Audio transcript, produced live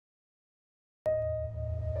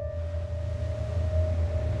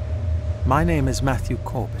My name is Matthew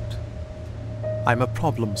Corbett. I'm a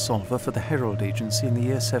problem solver for the Herald Agency in the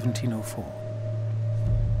year 1704.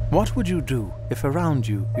 What would you do if around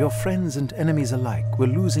you, your friends and enemies alike were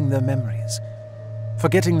losing their memories,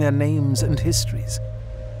 forgetting their names and histories,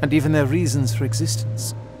 and even their reasons for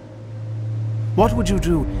existence? What would you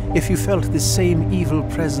do if you felt this same evil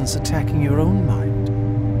presence attacking your own mind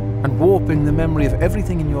and warping the memory of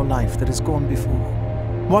everything in your life that has gone before?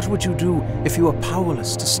 What would you do if you were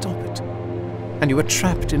powerless to stop it, and you were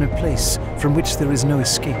trapped in a place from which there is no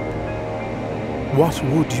escape? What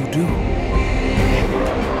would you do?